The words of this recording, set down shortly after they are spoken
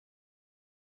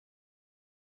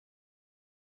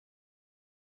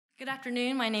Good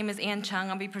afternoon. My name is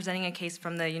Chung. I'll be presenting a case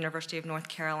from the University of North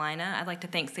Carolina. I'd like to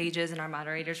thank SAGES and our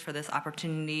moderators for this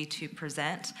opportunity to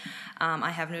present. I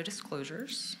have no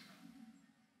disclosures.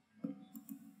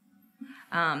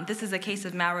 This is a case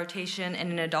of malrotation in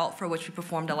an adult for which we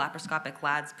performed a laparoscopic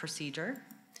Ladd's procedure.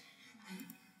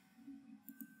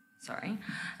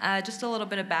 Just a little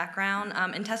bit of background.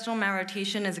 Intestinal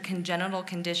malrotation is a congenital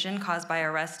condition caused by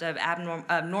arrest of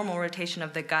abnormal rotation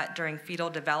of the gut during fetal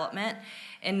development.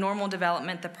 In normal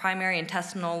development, the primary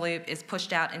intestinal loop is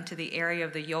pushed out into the area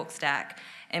of the yolk sac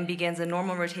and begins a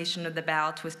normal rotation of the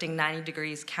bowel, twisting 90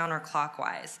 degrees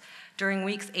counterclockwise. During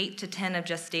weeks 8 to 10 of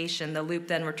gestation, the loop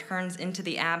then returns into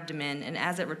the abdomen, and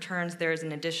as it returns, there is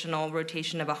an additional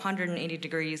rotation of 180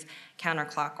 degrees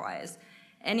counterclockwise.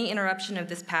 Any interruption of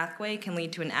this pathway can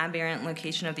lead to an aberrant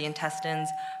location of the intestines,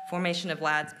 formation of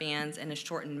Ladd's bands, and a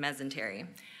shortened mesentery.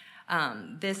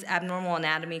 This abnormal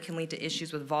anatomy can lead to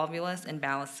issues with volvulus and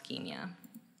bowel ischemia.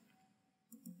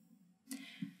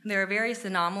 There are various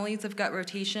anomalies of gut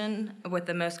rotation, with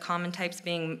the most common types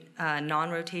being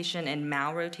non-rotation and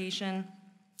malrotation.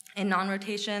 In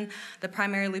non-rotation, the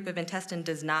primary loop of intestine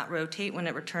does not rotate when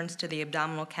it returns to the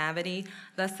abdominal cavity.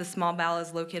 Thus, the small bowel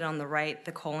is located on the right,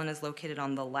 the colon is located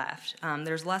on the left.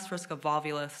 There's less risk of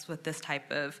volvulus with this type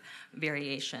of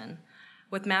variation.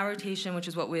 With malrotation, which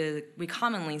is what we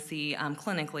commonly see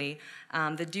clinically,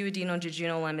 the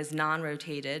duodenal-jejunal limb is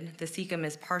non-rotated. The cecum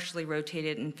is partially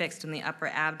rotated and fixed in the upper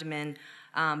abdomen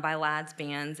by Ladd's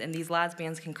bands, and these Ladd's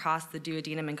bands can cross the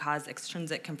duodenum and cause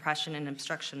extrinsic compression and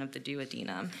obstruction of the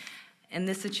duodenum. In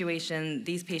this situation,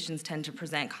 these patients tend to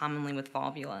present commonly with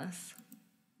volvulus.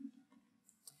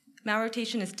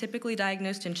 Malrotation is typically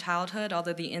diagnosed in childhood,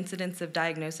 although the incidence of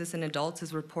diagnosis in adults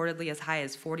is reportedly as high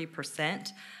as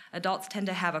 40%. Adults tend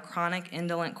to have a chronic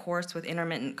indolent course with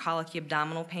intermittent colicky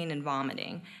abdominal pain and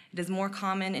vomiting. It is more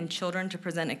common in children to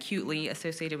present acutely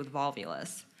associated with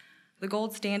volvulus. The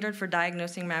gold standard for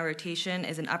diagnosing malrotation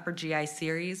is an upper GI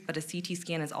series, but a CT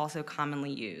scan is also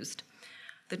commonly used.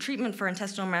 The treatment for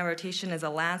intestinal malrotation is a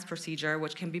Ladd's procedure,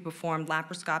 which can be performed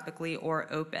laparoscopically or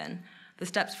open. The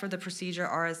steps for the procedure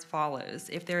are as follows.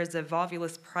 If there is a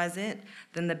volvulus present,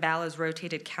 then the bowel is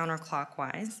rotated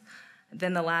counterclockwise.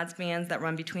 Then the Ladd's bands that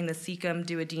run between the cecum,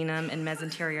 duodenum, and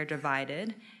mesentery are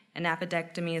divided. An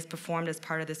appendectomy is performed as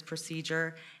part of this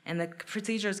procedure, and the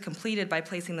procedure is completed by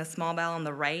placing the small bowel on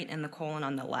the right and the colon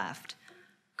on the left.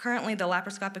 Currently, the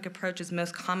laparoscopic approach is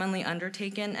most commonly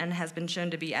undertaken and has been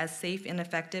shown to be as safe and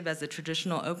effective as the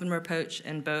traditional open approach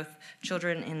in both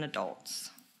children and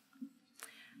adults.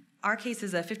 Our case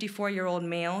is a 54-year-old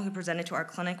male who presented to our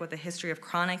clinic with a history of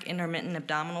chronic intermittent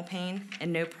abdominal pain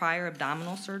and no prior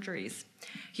abdominal surgeries.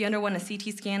 He underwent a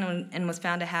CT scan and was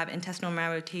found to have intestinal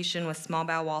malrotation with small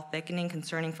bowel wall thickening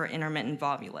concerning for intermittent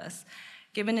volvulus.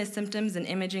 Given his symptoms and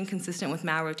imaging consistent with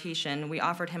malrotation, we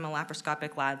offered him a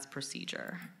laparoscopic Ladd's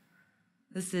procedure.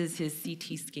 This is his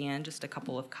CT scan, just a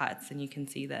couple of cuts, and you can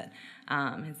see that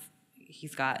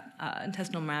he's got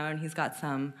intestinal malrotation, and he's got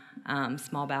some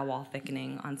small bowel wall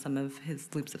thickening on some of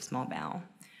his loops of small bowel.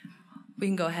 We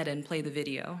can go ahead and play the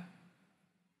video.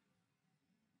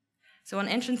 So on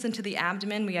entrance into the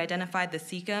abdomen, we identified the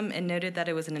cecum and noted that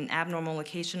it was in an abnormal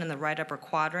location in the right upper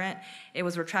quadrant. It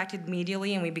was retracted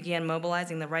medially, and we began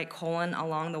mobilizing the right colon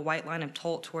along the white line of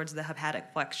Tolt towards the hepatic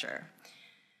flexure.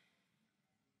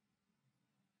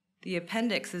 The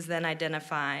appendix is then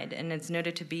identified, and it's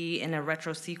noted to be in a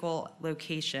retrocecal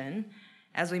location.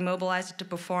 As we mobilized it to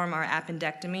perform our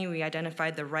appendectomy, we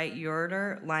identified the right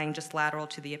ureter lying just lateral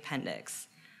to the appendix.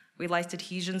 We lysed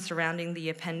adhesions surrounding the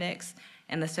appendix,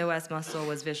 and the psoas muscle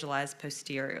was visualized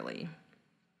posteriorly.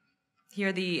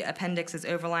 Here the appendix is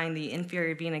overlying the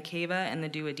inferior vena cava and the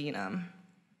duodenum.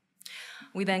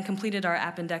 We then completed our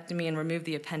appendectomy and removed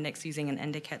the appendix using an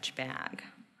Endoscopic bag.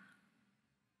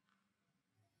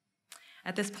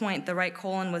 At this point, the right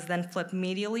colon was then flipped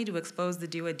medially to expose the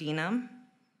duodenum.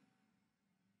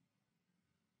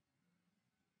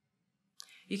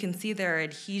 You can see there are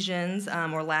adhesions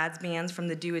or Ladd's bands from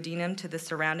the duodenum to the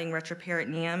surrounding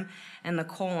retroperitoneum and the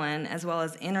colon, as well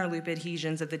as inner loop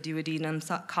adhesions of the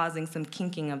duodenum causing some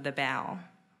kinking of the bowel.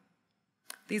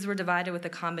 These were divided with a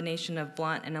combination of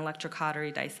blunt and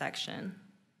electrocautery dissection.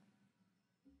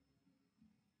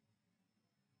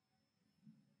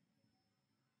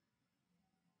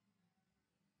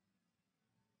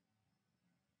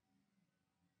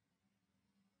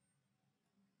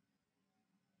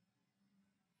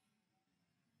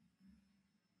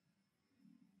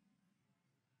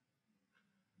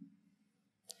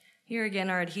 Here again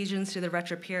are adhesions to the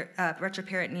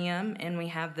retroperitoneum, and we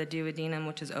have the duodenum,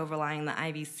 which is overlying the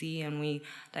IVC, and we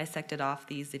dissected off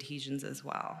these adhesions as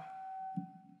well.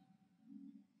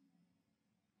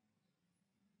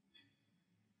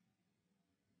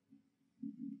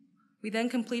 We then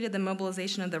completed the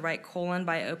mobilization of the right colon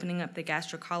by opening up the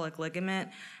gastrocolic ligament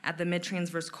at the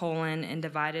mid-transverse colon and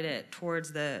divided it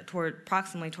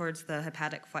approximately towards the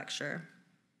hepatic flexure.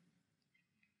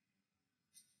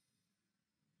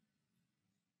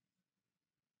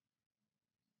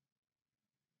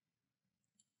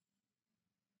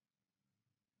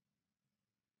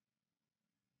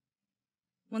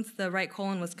 Once the right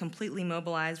colon was completely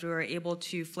mobilized, we were able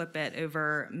to flip it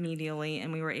over medially,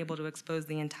 and we were able to expose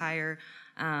the entire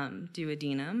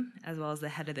duodenum, as well as the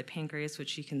head of the pancreas,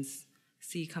 which you can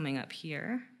see coming up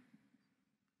here.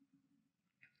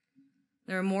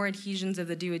 There are more adhesions of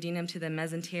the duodenum to the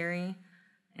mesentery,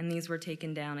 and these were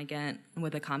taken down again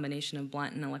with a combination of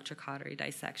blunt and electrocautery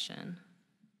dissection.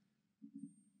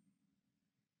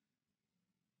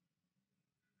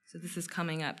 So this is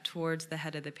coming up towards the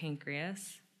head of the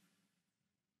pancreas.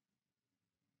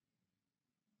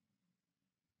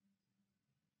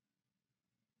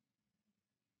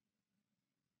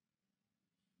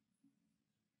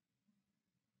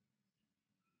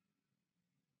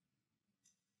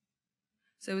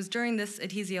 So it was during this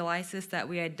adhesiolysis that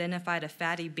we identified a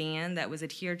fatty band that was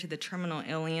adhered to the terminal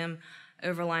ileum,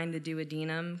 overlying the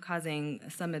duodenum, causing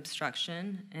some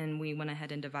obstruction, and we went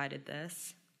ahead and divided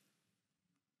this.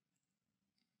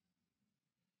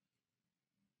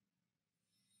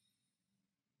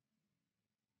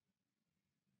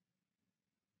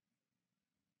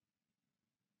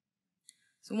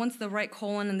 So once the right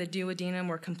colon and the duodenum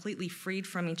were completely freed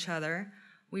from each other,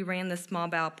 we ran the small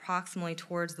bowel proximally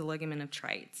towards the ligament of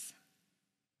Treitz.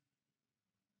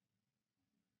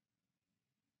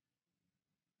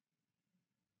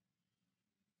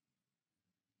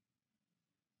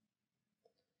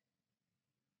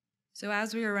 So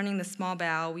as we were running the small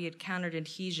bowel, we encountered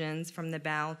adhesions from the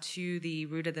bowel to the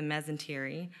root of the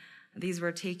mesentery. These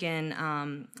were taken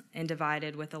and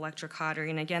divided with electrocautery.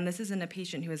 And again, this is in a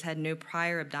patient who has had no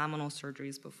prior abdominal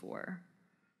surgeries before.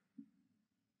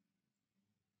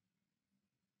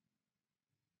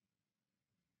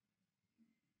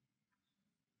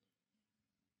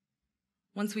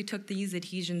 Once we took these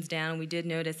adhesions down, we did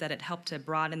notice that it helped to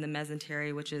broaden the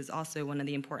mesentery, which is also one of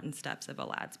the important steps of a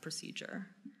Ladd's procedure.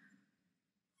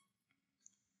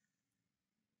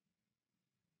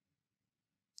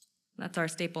 That's our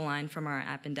staple line from our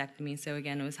appendectomy. So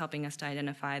again, it was helping us to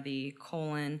identify the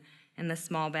colon and the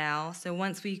small bowel. So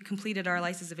once we completed our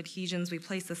lysis of adhesions, we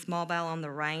placed the small bowel on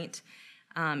the right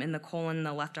and the colon in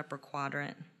the left upper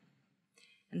quadrant.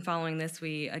 And following this,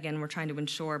 we, again, were trying to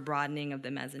ensure broadening of the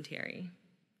mesentery.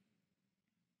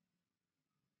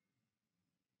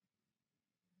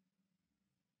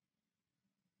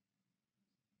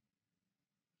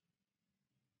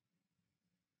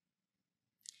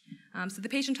 So the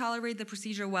patient tolerated the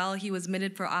procedure well. He was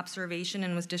admitted for observation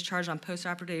and was discharged on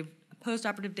postoperative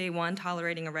day 1,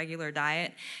 tolerating a regular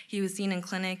diet. He was seen in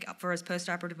clinic for his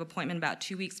postoperative appointment about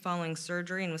 2 weeks following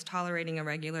surgery and was tolerating a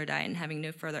regular diet and having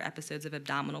no further episodes of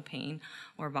abdominal pain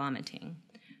or vomiting.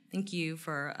 Thank you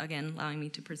for, again, allowing me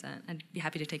to present. I'd be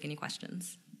happy to take any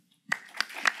questions.